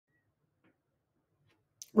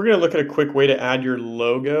We're going to look at a quick way to add your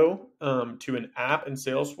logo to an app in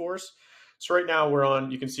Salesforce. So right now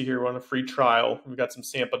you can see here we're on a free trial. We've got some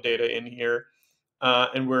sample data in here,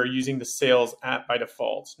 and we're using the sales app by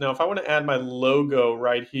default. Now, if I want to add my logo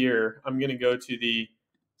right here, I'm going to go to the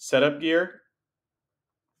setup gear.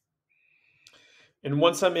 And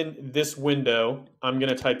once I'm in this window, I'm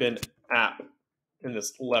going to type in app in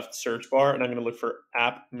this left search bar, and I'm going to look for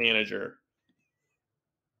app manager.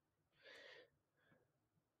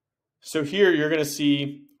 So here you're going to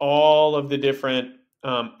see all of the different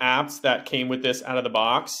apps that came with this out of the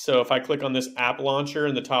box. So if I click on this app launcher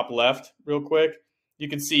in the top left real quick, you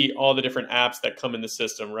can see all the different apps that come in the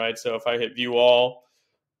system, right? So if I hit view all,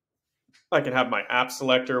 I can have my app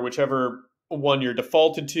selector, whichever one you're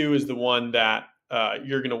defaulted to is the one that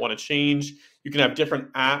you're going to want to change. You can have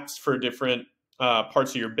different apps for different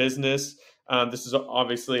parts of your business. This is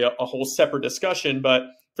obviously a whole separate discussion, but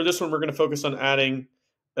for this one, we're going to focus on adding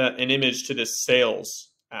an image to this sales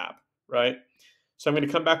app, right? So I'm going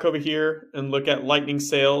to come back over here and look at Lightning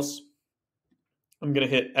Sales. I'm going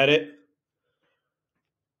to hit edit.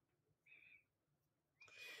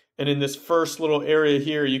 And in this first little area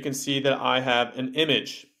here, you can see that I have an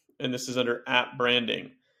image, and this is under app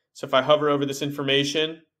branding. So if I hover over this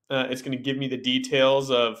information, it's going to give me the details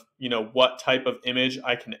of what type of image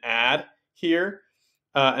I can add here.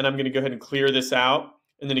 And I'm going to go ahead and clear this out,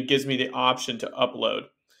 and then it gives me the option to upload.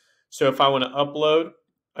 So if I want to upload,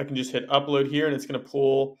 I can just hit upload here, and it's going to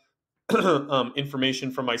pull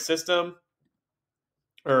information from my system,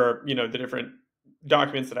 or the different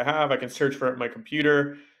documents that I have. I can search for it on my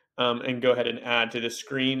computer and go ahead and add to this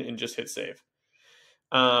screen and just hit save.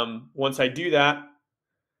 Once I do that,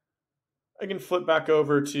 I can flip back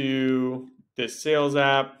over to this sales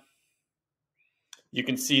app. You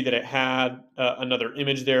can see that it had another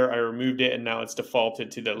image there. I removed it, and now it's defaulted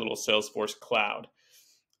to the little Salesforce cloud.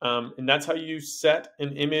 And that's how you set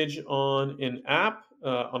an image on an app,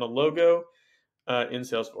 on a logo in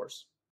Salesforce.